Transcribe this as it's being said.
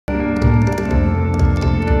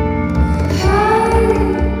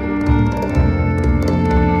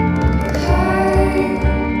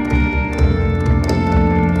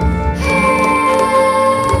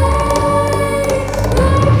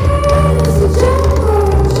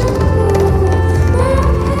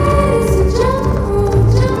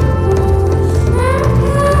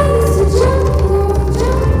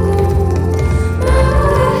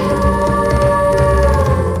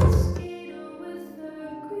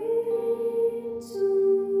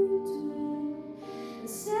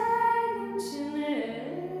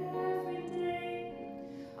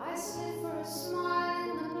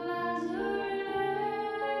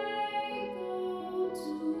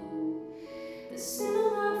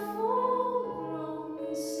cinema full of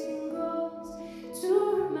lonely singles to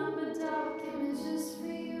remember dark images for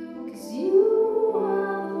you, 'cause you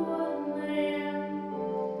are the one I am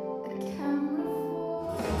a camera for.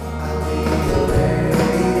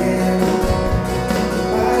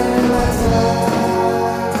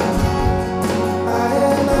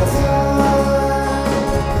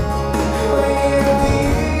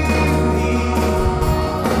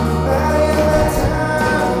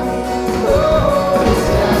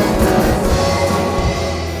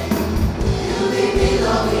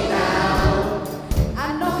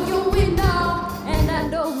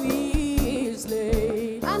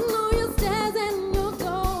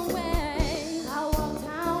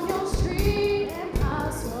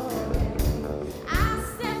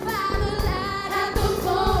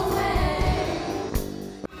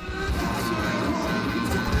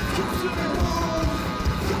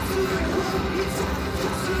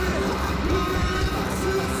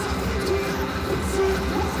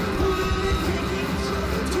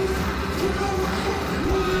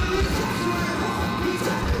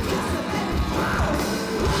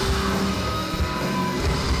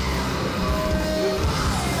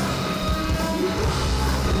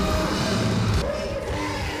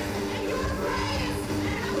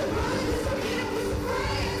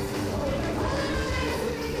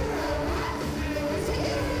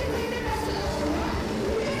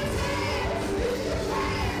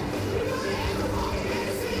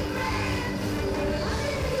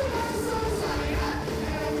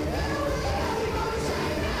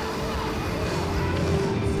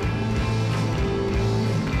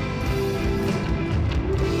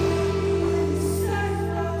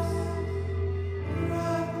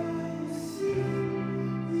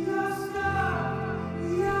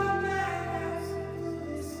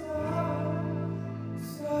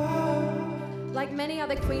 Like many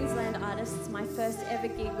other Queensland artists, my first ever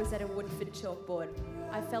gig was at a Woodford chalkboard.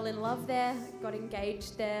 I fell in love there, got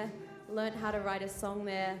engaged there, learnt how to write a song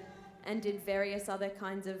there, and did various other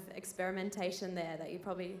kinds of experimentation there that you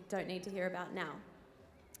probably don't need to hear about now.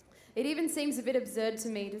 It even seems a bit absurd to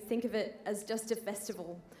me to think of it as just a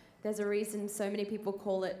festival. There's a reason so many people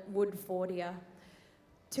call it Woodfordia.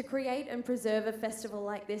 To create and preserve a festival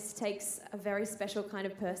like this takes a very special kind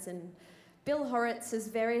of person. Bill Horitz has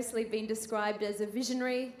variously been described as a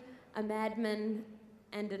visionary, a madman,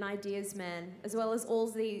 and an ideas man. As well as all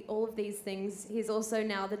of these things, he's also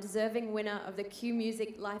now the deserving winner of the Q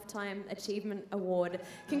Music Lifetime Achievement Award.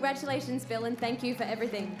 Congratulations, Bill, and thank you for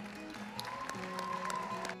everything.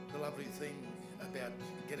 The lovely thing about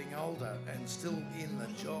getting older and still in the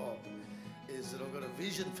job is that I've got a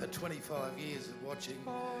vision for 25 years of watching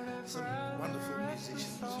some wonderful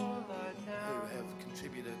musicians who have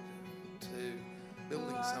contributed to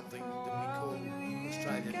building something that we call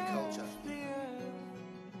Australian culture.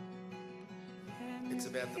 It's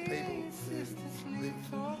about the people who live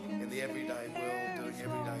in the everyday world doing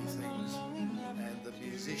everyday things, and the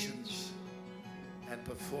musicians and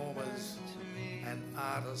performers and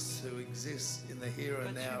artists who exist in the here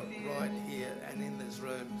and now, right here and in this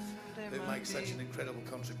room, who make such an incredible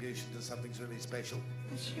contribution to something really special.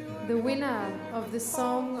 The winner of the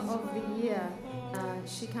Song of the Year,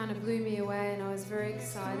 she kind of blew me away, and I was very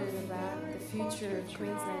excited about the future of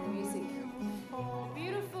Queensland music.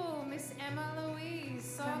 Beautiful Miss Emma Louise,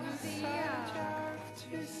 Song of the Year.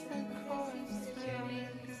 Seems to cheer me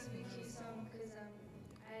this week's song, because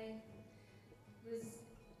I was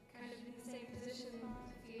kind of in the same position a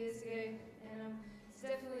few years ago, and it's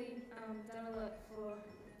definitely done a lot for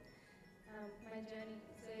my journey.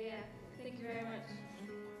 So yeah, thank you very much.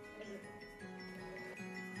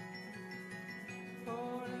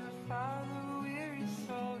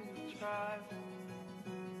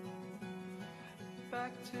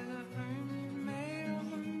 Back to the room you made on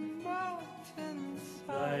the mountainside.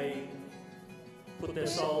 They put their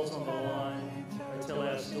souls on the line, they tell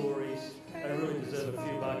our stories. They really deserve a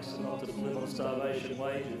few bucks and not to live on starvation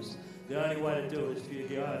wages. The only way to do it is for you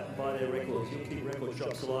to go out and buy their records. You'll keep record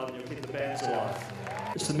shops alive and you'll keep the bands alive.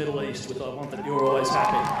 It's the Middle East with I Want That You're Always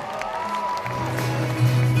Happy.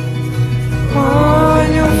 Oh,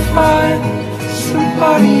 and you'll find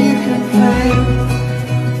somebody you can play.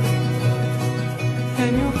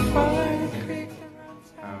 And you'll find a creek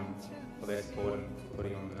that runs for their support and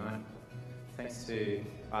putting on the night. Thanks to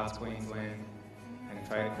Arts Queensland and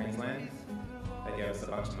Trade Queensland. They gave us a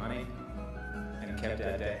bunch of money and kept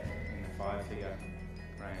our debt in the 5-figure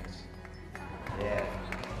range. Yeah.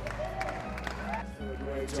 A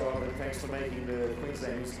great job, and thanks for making the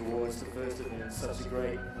Queensland Music Awards the first event such a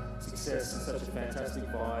great success and such a fantastic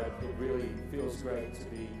vibe. It really feels great to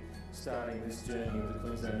be starting this journey of the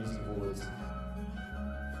Queensland Music Awards.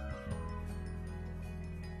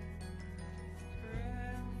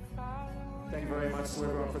 very much to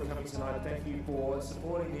everyone for coming tonight. Thank you for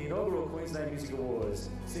supporting the inaugural Queensland Music Awards.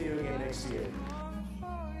 See you again next year.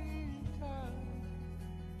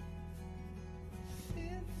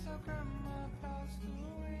 Instagram my past